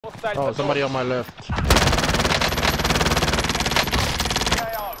Oh, somebody on my left.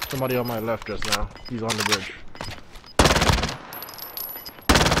 Somebody on my left just now. He's on the bridge.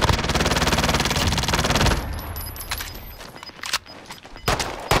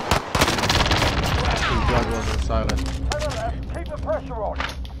 His gun wasn't silent. Keep the pressure on.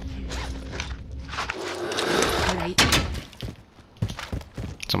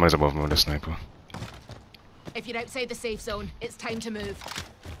 Somebody's above me with a sniper. If you're outside the safe zone, it's time to move.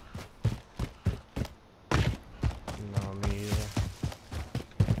 No, me either.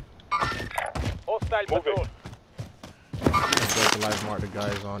 Hostile patrol. Let's go to live mark the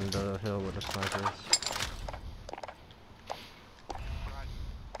guys on the hill with the snipers.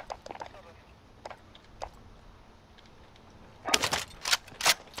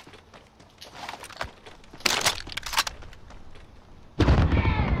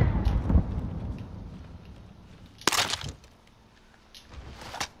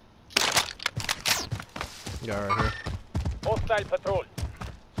 Guy right here. Hostile patrol.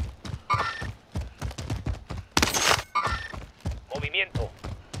 Movimiento.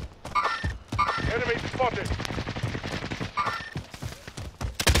 Enemy spotted.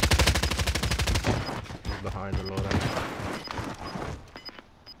 He's behind the loadout.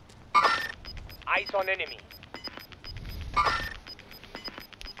 Eyes on enemy.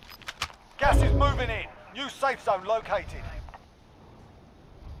 Gas is moving in. New safe zone located.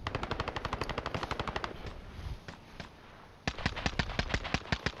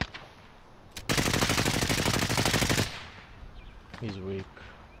 He's weak.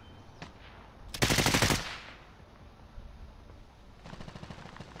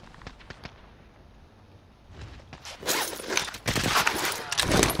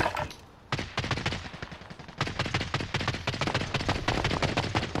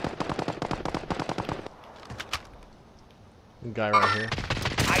 Guy right here.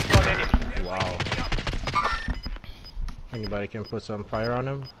 Eyes on enemy. Wow. Anybody can put some fire on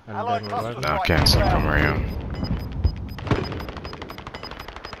him and Allied then cluster revive him? No, I can't see from where I am.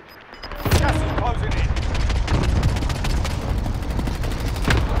 Gas is closing in.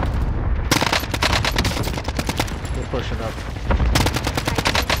 We're pushing up.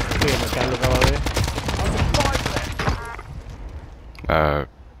 Okay, mechanical away.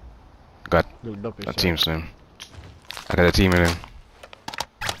 Got Looked up a yourself. team soon. I got a team in him.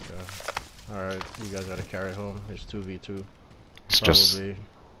 Okay. Alright, you guys gotta carry it home. It's 2v2. It's just It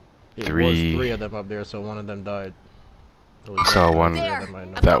three- was 3 of them up there, so one of them died. So I saw one There.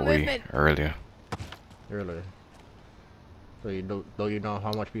 that way earlier. Earlier. So you don't you know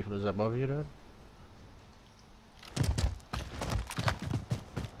how much people is above you then?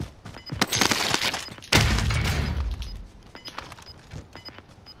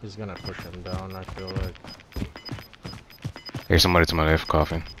 He's gonna push him down, I feel like. Here's somebody to my left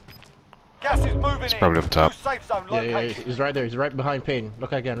coughing. Gas is moving It's in. probably up top. New safe zone Yeah, located. he's right there. He's right behind Payne.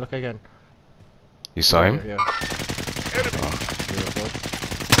 Look again, look again. You saw him? Yeah. Enemy. Beautiful.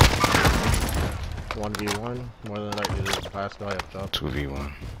 1v1. More than likely this last guy up top.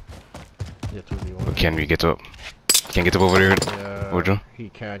 2v1. Yeah, 2v1. But can we get up? Can get up over there? Yeah, Would you? he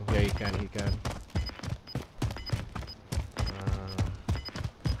can. Yeah, he can. He can.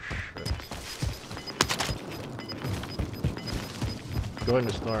 Shit. Go in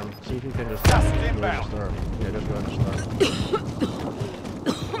the storm. See if you can just Gas is go in the inbound. storm. Yeah, just go in the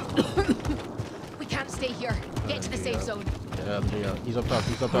storm. We can't stay here. Get to the safe zone. Yeah, he's up top.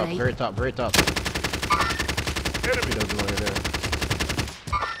 He's up top. Right. Very top. Very top. He doesn't know you're there.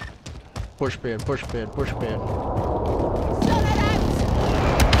 Push pin. Push pin. Push pin.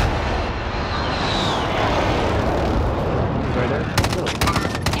 Right there. Oh.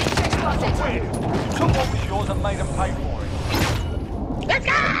 You took what was yours and made them pay for it. Let's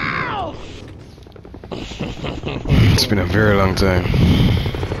go! It's been a very long time.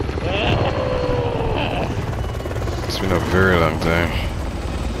 It's been a very long time.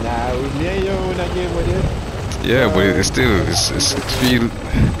 Nah, we made you when I gave with it. Yeah, but it's still it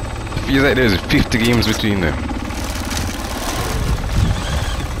feels like there's 50 games between them.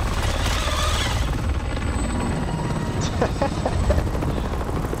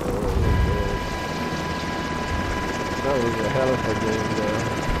 That was a hell of a game,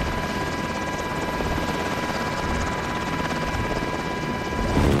 though.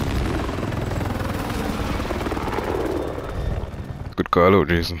 Good call out,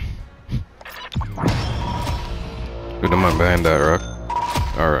 Jason. With the man behind that rock.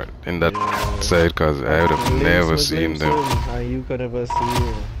 Alright, in that side, cause I would have never seen them. How you could ever see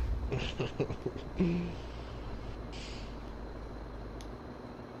him?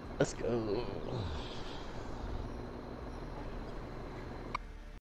 Let's go.